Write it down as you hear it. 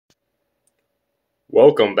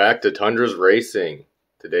Welcome back to Tundra's Racing.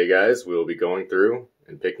 Today, guys, we will be going through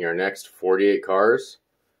and picking our next 48 cars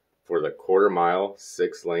for the quarter-mile,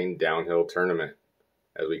 6-lane downhill tournament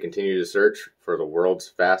as we continue to search for the world's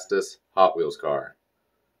fastest Hot Wheels car.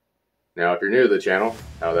 Now, if you're new to the channel,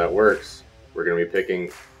 how that works, we're going to be picking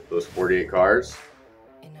those 48 cars.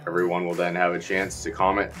 Everyone will then have a chance to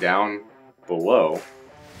comment down below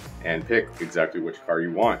and pick exactly which car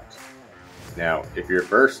you want. Now, if you're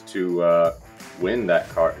first to win that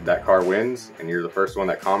car wins, and you're the first one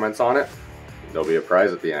that comments on it, there'll be a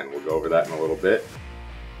prize at the end. We'll go over that in a little bit.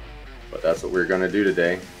 But that's what we're going to do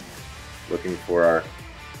today. Looking for our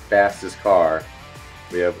fastest car.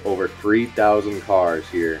 We have over 3,000 cars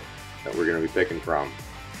here that we're going to be picking from.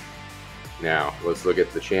 Now, let's look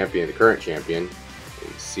at the champion, the current champion,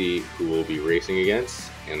 and see who we'll be racing against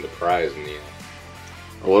and the prize in the end.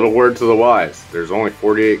 A little word to the wise, there's only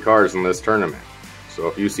 48 cars in this tournament. So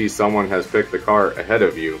if you see someone has picked the car ahead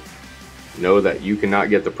of you, know that you cannot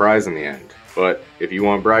get the prize in the end. But if you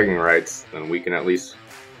want bragging rights, then we can at least,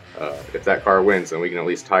 if that car wins, then we can at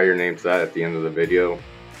least tie your name to that at the end of the video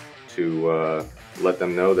to let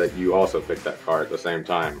them know that you also picked that car at the same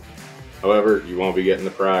time. However, you won't be getting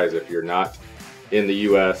the prize if you're not in the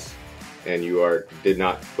US and you did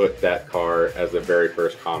not put that car as the very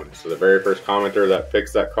first comment. So the very first commenter that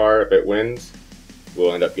picks that car, if it wins,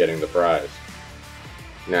 will end up getting the prize.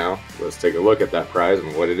 Now, let's take a look at that prize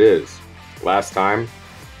and what it is. Last time,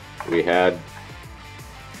 we had a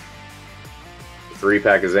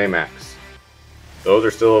 3-pack of Zamax. Those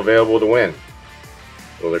are still available to win.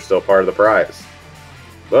 Well, they're still part of the prize.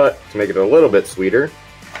 But, to make it a little bit sweeter,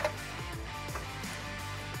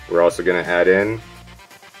 we're also going to add in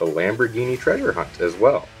the Lamborghini treasure hunt as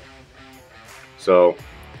well. So,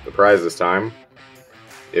 the prize this time,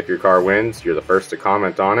 if your car wins, you're the first to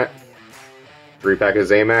comment on it. 3-pack of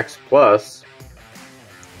Zamax plus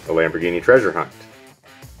the Lamborghini treasure hunt.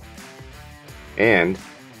 And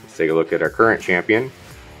let's take a look at our current champion,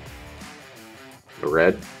 the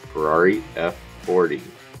red Ferrari F40.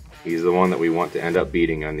 He's the one that we want to end up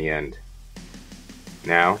beating on the end.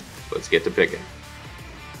 Now, let's get to picking.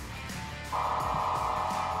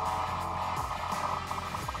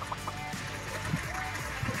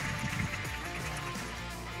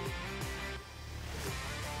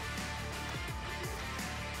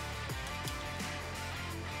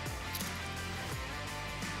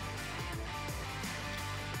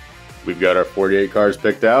 We've got our 48 cars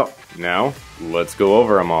picked out. Now, let's go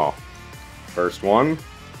over them all. First one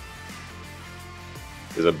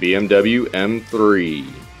is a BMW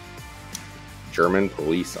M3. German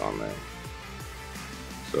police on there.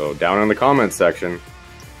 So down in the comments section,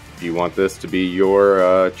 if you want this to be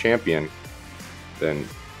your champion, then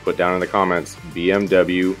put down in the comments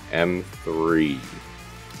BMW M3.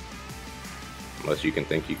 Unless you can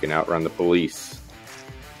think you can outrun the police.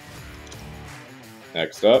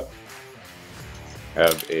 Next up,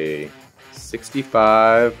 have a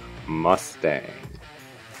 65 Mustang.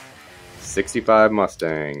 65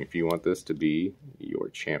 Mustang, if you want this to be your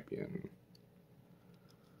champion.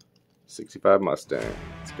 65 Mustang.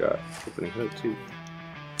 It's got opening hood too.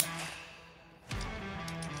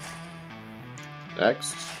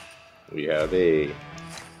 Next, we have a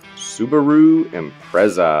Subaru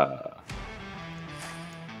Impreza.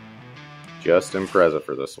 Just Impreza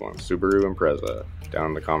for this one. Subaru Impreza. Down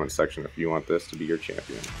in the comments section if you want this to be your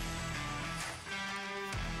champion.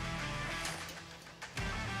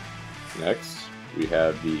 Next, we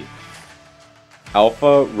have the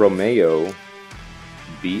Alfa Romeo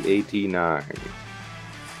B89.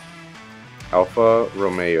 Alfa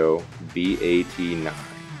Romeo B89.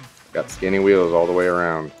 Got skinny wheels all the way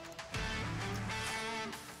around.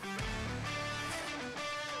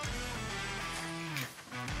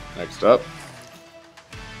 Next up,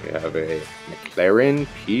 we have a McLaren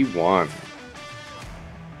P1.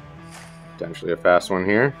 Potentially a fast one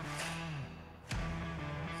here.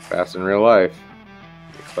 Fast in real life.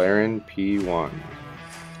 McLaren P1.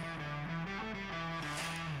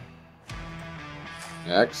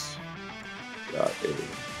 Next, got a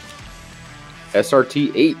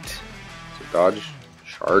SRT8. It's a Dodge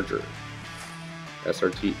Charger.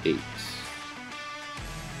 SRT8.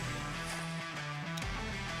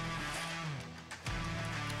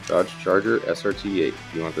 Dodge Charger SRT8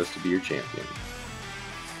 if you want this to be your champion.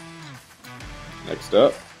 Next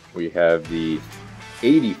up, we have the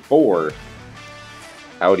 84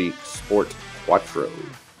 Audi Sport Quattro.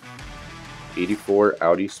 84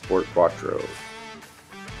 Audi Sport Quattro.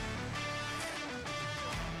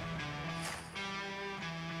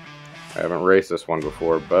 I haven't raced this one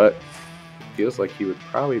before, but it feels like he would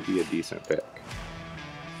probably be a decent pick.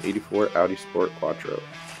 '84 Audi Sport Quattro.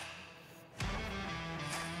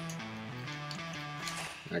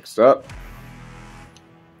 Next up,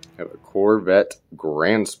 we have a Corvette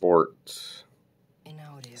Grand Sport.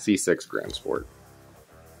 C6 Grand Sport.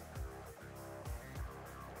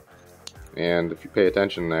 And if you pay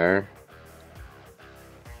attention there,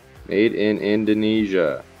 made in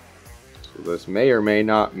Indonesia. So this may or may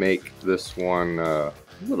not make this one a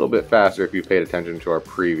little bit faster if you paid attention to our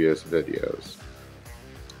previous videos.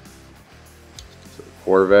 So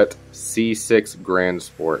Corvette C6 Grand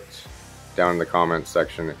Sport. Down in the comments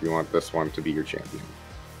section if you want this one to be your champion.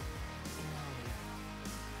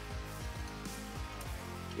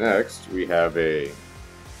 Next, we have a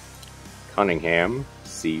Cunningham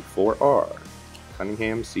C4R.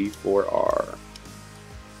 Cunningham C4R.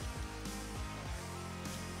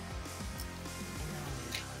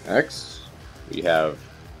 Next, we have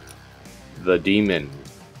the Demon.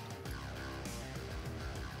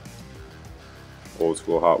 Old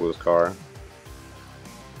school Hot Wheels car.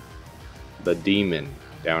 The Demon.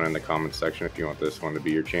 Down in the comments section if you want this one to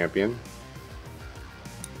be your champion.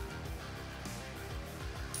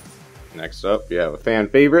 Next up, you have a fan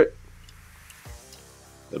favorite.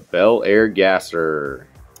 The Bel Air Gasser.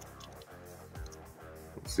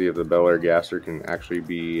 Let's see if the Bel Air Gasser can actually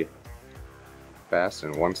be fast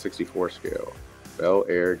in 1/64 scale. Bel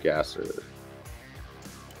Air Gasser.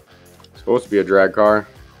 It's supposed to be a drag car.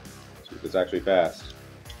 Let's see if it's actually fast.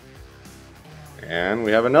 And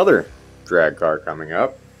we have another drag car coming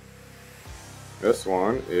up. This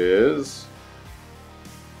one is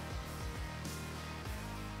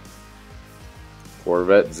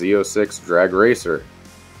Corvette Z06 Drag Racer.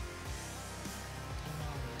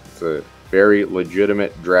 It's a very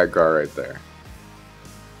legitimate drag car right there.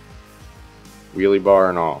 Wheelie bar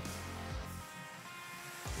and all.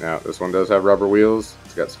 Now, this one does have rubber wheels.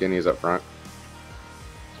 It's got skinnies up front.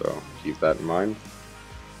 So, keep that in mind.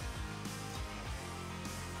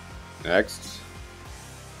 Next,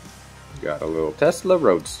 we got a little Tesla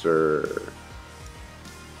Roadster.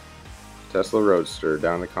 Tesla Roadster.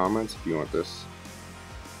 Down in the comments if you want this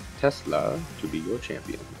Tesla to be your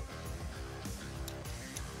champion.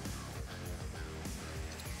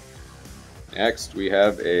 Next, we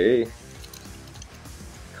have a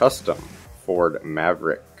custom Ford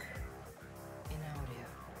Maverick.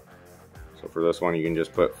 So for this one, you can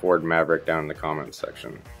just put Ford Maverick down in the comments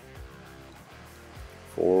section.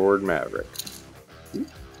 Ford Maverick.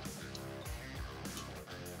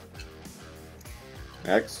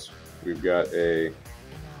 Next, we've got a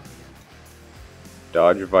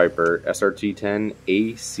Dodge Viper SRT10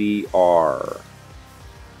 ACR.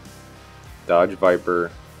 Dodge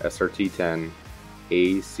Viper SRT10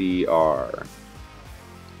 ACR.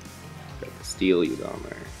 Got the steelies on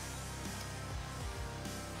there.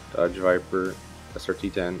 Dodge Viper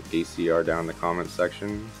SRT10 ACR down in the comments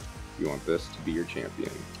section if you want this to be your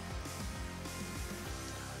champion.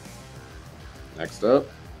 Next up,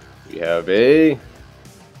 we have a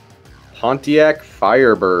Pontiac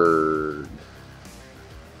Firebird.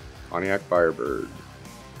 Pontiac Firebird.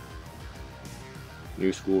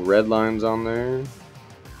 New school red lines on there.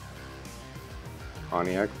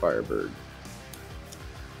 Pontiac Firebird.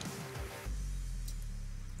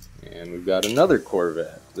 And we've got another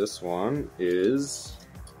Corvette. This one is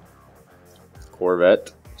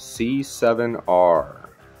Corvette C7R.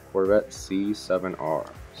 Corvette C7R.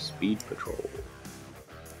 Speed Patrol.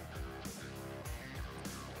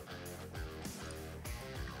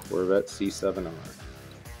 Corvette C7R.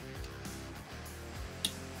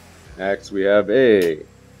 Next, we have a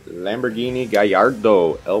Lamborghini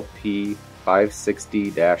Gallardo LP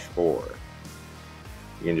 560-4.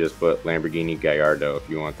 You can just put Lamborghini Gallardo if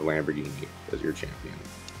you want the Lamborghini as your champion.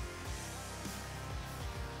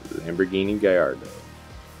 Lamborghini Gallardo.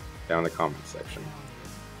 Down in the comments section.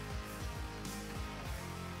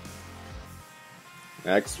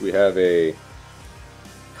 Next, we have a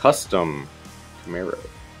custom Camaro.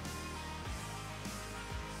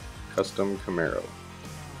 Custom Camaro.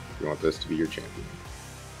 You want this to be your champion.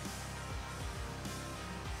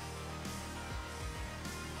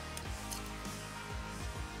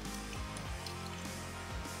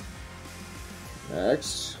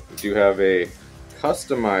 Next, we do have a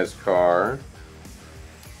customized car.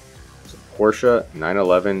 It's a Porsche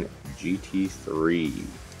 911 GT3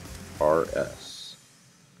 RS.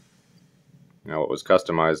 Now what was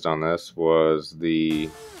customized on this was the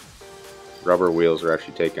rubber wheels are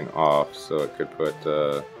actually taken off, so it could put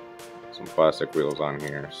some plastic wheels on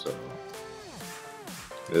here. So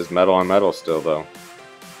it is metal on metal still though.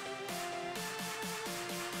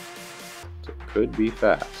 So it could be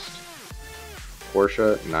fast.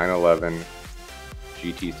 Porsche 911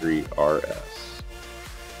 GT3 RS.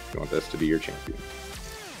 You want this to be your champion.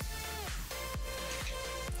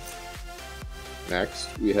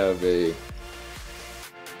 Next, we have a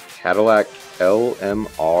Cadillac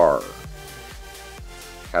LMR.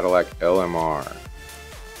 Cadillac LMR.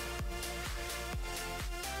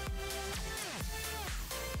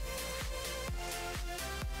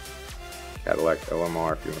 Cadillac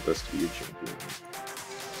LMR if you want this to be your champion.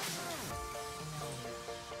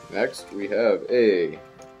 Next, we have a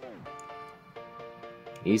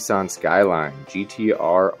Nissan Skyline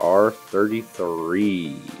GTR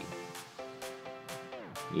R33.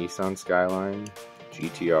 Nissan Skyline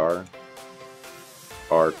GTR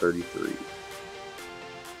R33.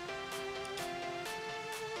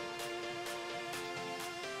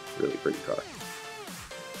 Really pretty car.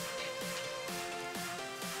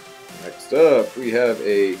 Next up, we have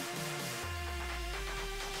a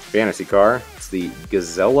fantasy car. It's the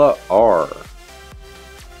Gazella R.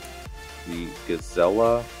 The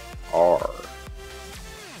Gazella R.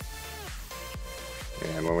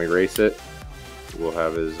 And when we race it, we'll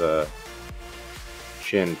have his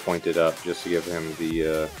chin pointed up just to give him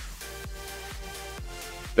the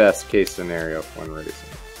best case scenario when racing.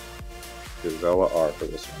 Gazella R for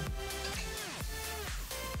this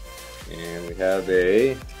one. And we have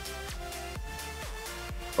a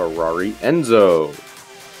Ferrari Enzo.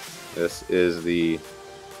 This is the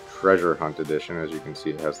Treasure Hunt edition. As you can see,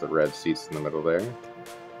 it has the red seats in the middle there.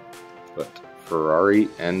 But Ferrari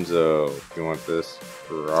Enzo, if you want this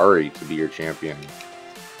Ferrari to be your champion.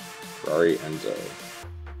 Ferrari Enzo.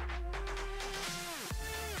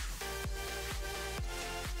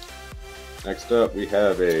 Next up, we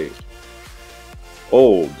have a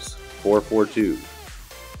Olds 442.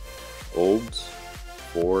 Olds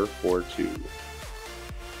 442.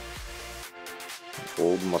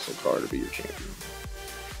 Old muscle car to be your champion.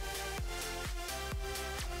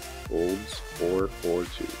 Olds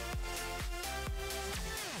 442.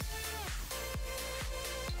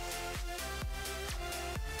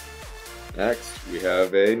 Next, we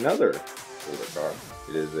have another older car.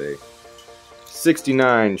 It is a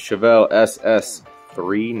 69 Chevelle SS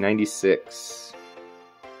 396.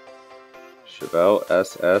 Chevelle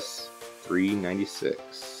SS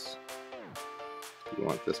 396. You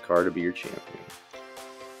want this car to be your champion.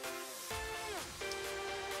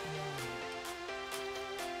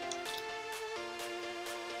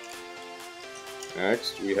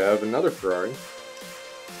 Next, we have another Ferrari.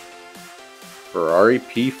 Ferrari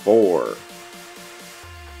P4.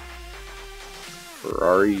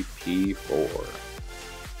 Ferrari P4.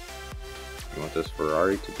 You want this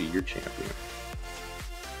Ferrari to be your champion.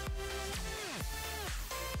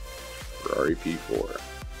 Ferrari P4.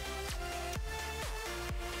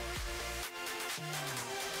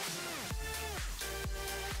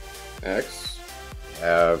 Next, we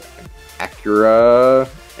have an Acura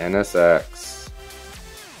NSX.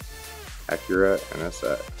 Acura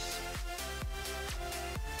NSX.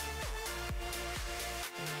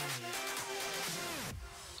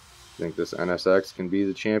 Think this NSX can be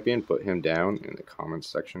the champion? Put him down in the comments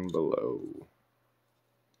section below.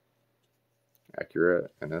 Acura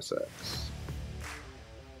NSX.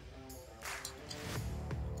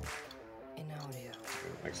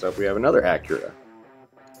 Next up, we have another Acura.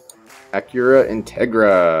 Acura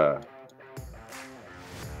Integra.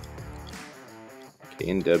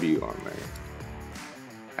 K&W on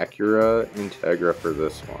there. Acura Integra for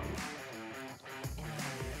this one.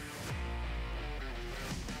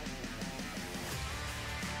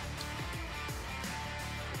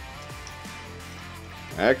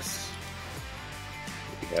 Next,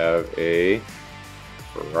 we have a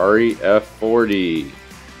Ferrari F40.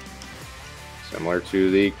 Similar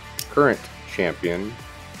to the current champion,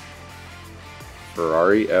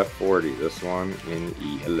 Ferrari F40. This one in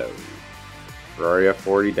yellow. Ferrari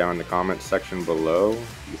F40 down in the comments section below.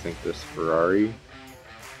 You think this Ferrari is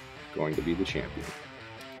going to be the champion?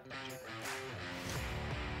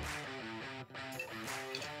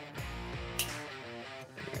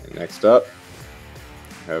 And next up,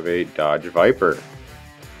 we have a Dodge Viper.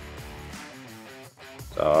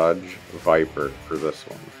 Dodge Viper for this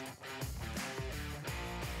one.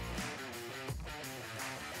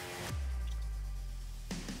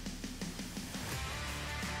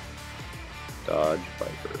 Dodge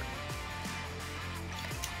Viper.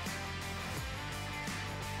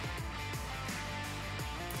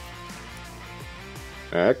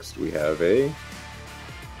 Next, we have a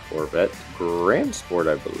Corvette Grand Sport,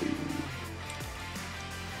 I believe.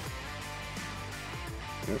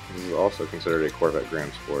 Yep, this is also considered a Corvette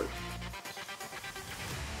Grand Sport.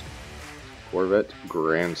 Corvette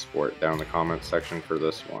Grand Sport down in the comments section for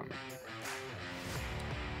this one.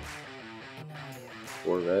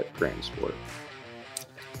 Corvette Grand Sport.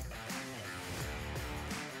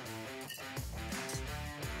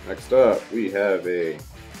 Next up, we have a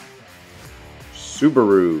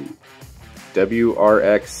Subaru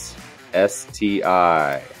WRX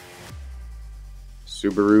STI.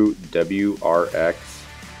 Subaru WRX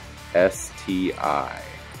STI.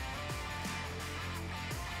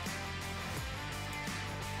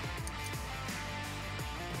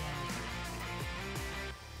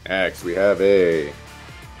 Next, we have a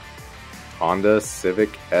Honda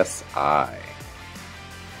Civic SI.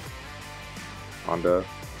 Honda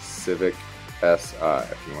Civic SI,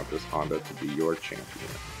 if you want this Honda to be your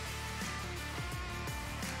champion.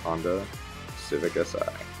 Honda Civic SI.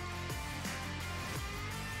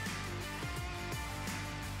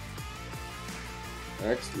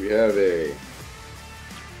 Next, we have a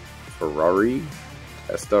Ferrari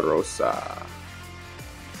Testarossa.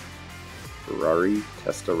 Ferrari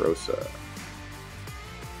Testarossa.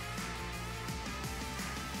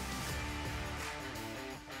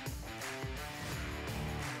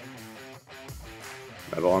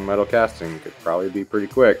 Metal on metal casting could probably be pretty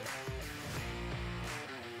quick.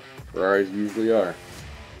 Ferraris usually are.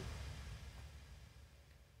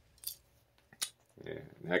 And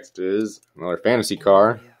next is another fantasy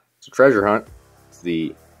car. It's a treasure hunt. It's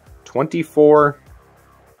the 24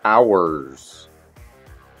 Hours.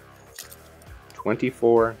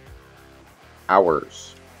 24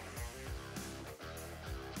 Hours.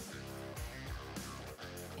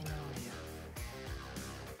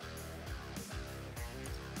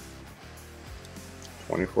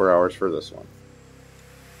 $24 for this one.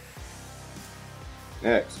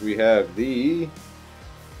 Next, we have the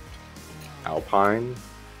Alpine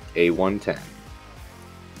A110.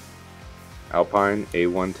 Alpine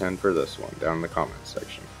A110 for this one, down in the comments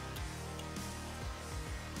section.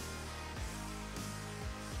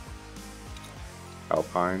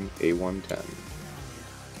 Alpine A110.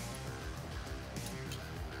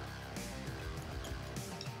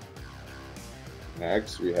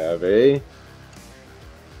 Next, we have a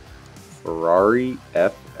Ferrari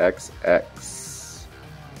FXX.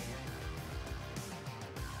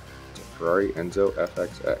 It's a Ferrari Enzo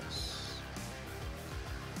FXX.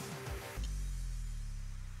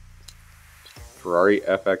 Ferrari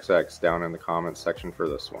FXX down in the comments section for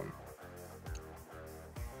this one.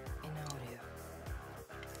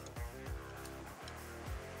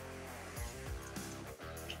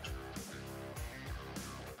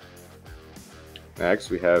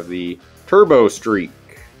 Next, we have the Turbo Streak.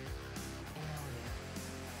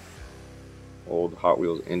 Old Hot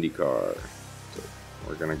Wheels IndyCar. So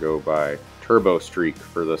we're going to go by Turbo Streak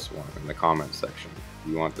for this one in the comments section.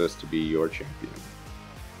 You want this to be your champion.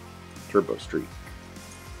 Turbo Streak.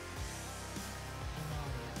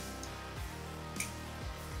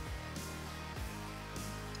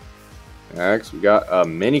 Next, we got a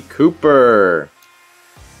Mini Cooper.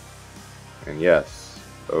 And yes,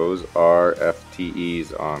 those are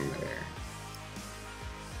FTEs on there.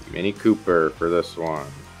 Mini Cooper for this one.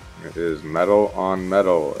 It is metal on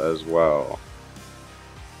metal as well.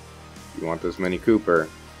 If you want this Mini Cooper,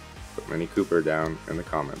 put Mini Cooper down in the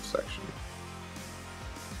comments section.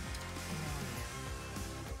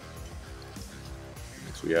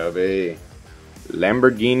 Next we have a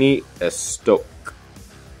Lamborghini Estoque.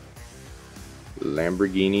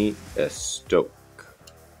 Lamborghini Estoque.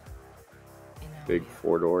 Big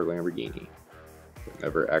four-door Lamborghini that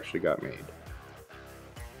never actually got made.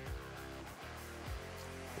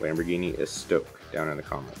 Lamborghini Estoque down in the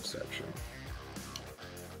comments section.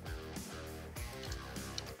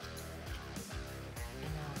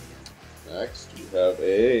 Next, we have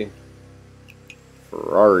a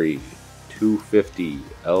Ferrari 250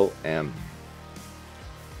 LM.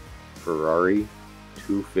 Ferrari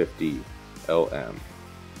 250 LM.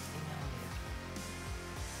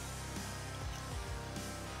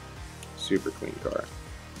 Super clean car.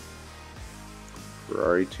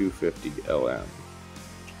 Ferrari 250 LM.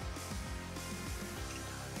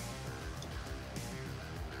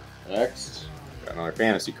 Next, got another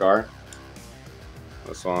fantasy car.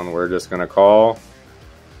 This one we're just going to call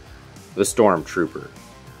the Stormtrooper.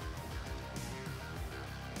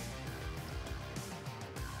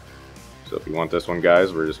 So if you want this one,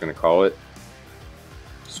 guys, we're just going to call it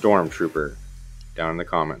Stormtrooper down in the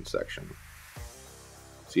comments section.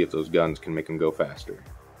 See if those guns can make them go faster.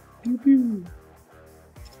 Pew pew.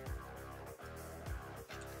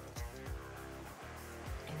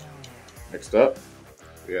 Next up,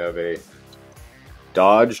 we have a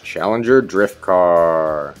Dodge Challenger drift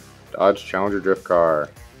car. Dodge Challenger drift car.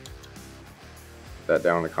 Put that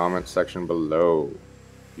down in the comments section below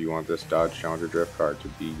if you want this Dodge Challenger drift car to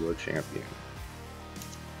be your champion.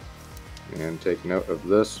 And take note of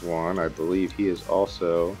this one. I believe he is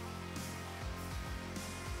also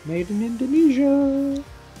made in Indonesia.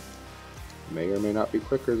 May or may not be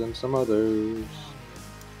quicker than some others.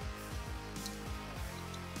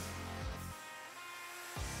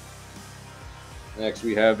 Next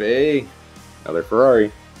we have another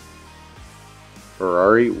Ferrari.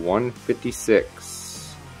 Ferrari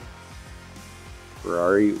 156.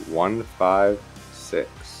 Ferrari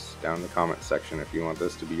 156. Down in the comment section if you want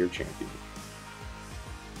this to be your champion.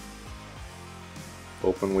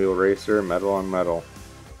 Open wheel racer, metal on metal.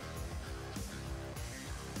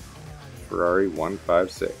 Ferrari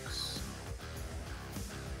 156.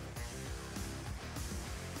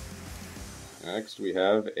 Next we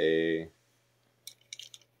have a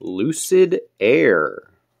Lucid Air.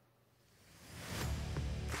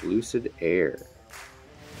 Lucid Air.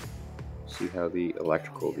 See how the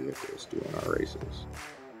electrical vehicles do in our races.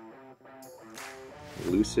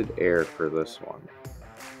 Lucid Air for this one.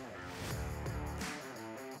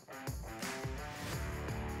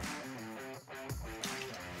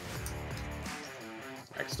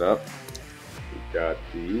 Next up, we've got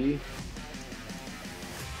the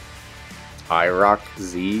IROC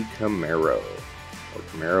Z Camaro. Or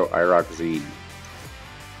Camaro IROC Z.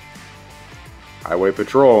 Highway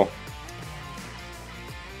Patrol.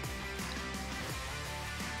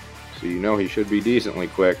 So you know he should be decently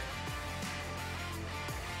quick.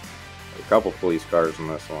 A couple police cars in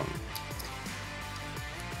this one.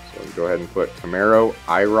 So go ahead and put Camaro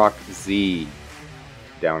IROC Z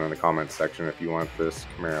down in the comments section if you want this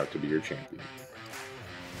Camaro to be your champion.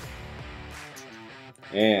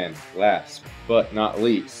 And last but not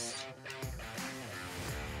least,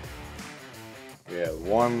 we have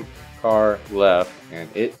one car left, and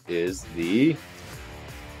it is the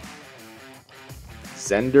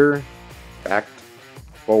Zender Fact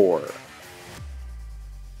 4.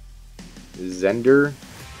 Zender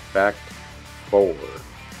Fact 4.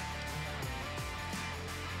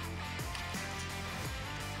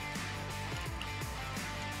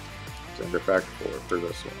 Zender Fact 4 for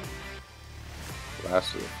this one.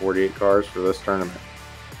 Last of the 48 cars for this tournament.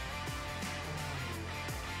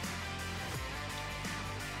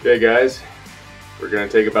 Okay guys, we're going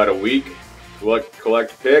to take about a week to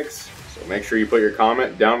collect picks, so make sure you put your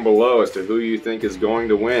comment down below as to who you think is going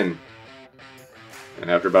to win. And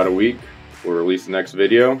after about a week, we'll release the next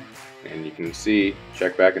video, and you can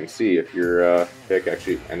check back and see if your pick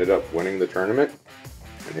actually ended up winning the tournament,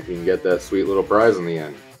 and if you can get that sweet little prize in the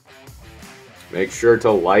end. Make sure to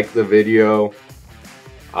like the video,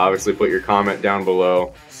 obviously put your comment down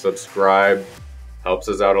below, subscribe, helps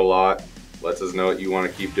us out a lot. Lets us know that you want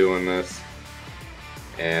to keep doing this.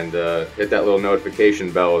 And hit that little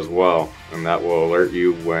notification bell as well. And that will alert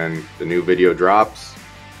you when the new video drops.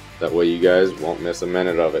 That way you guys won't miss a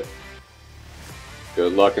minute of it.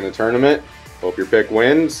 Good luck in the tournament. Hope your pick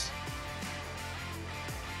wins.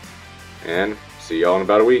 And see y'all in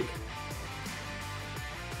about a week.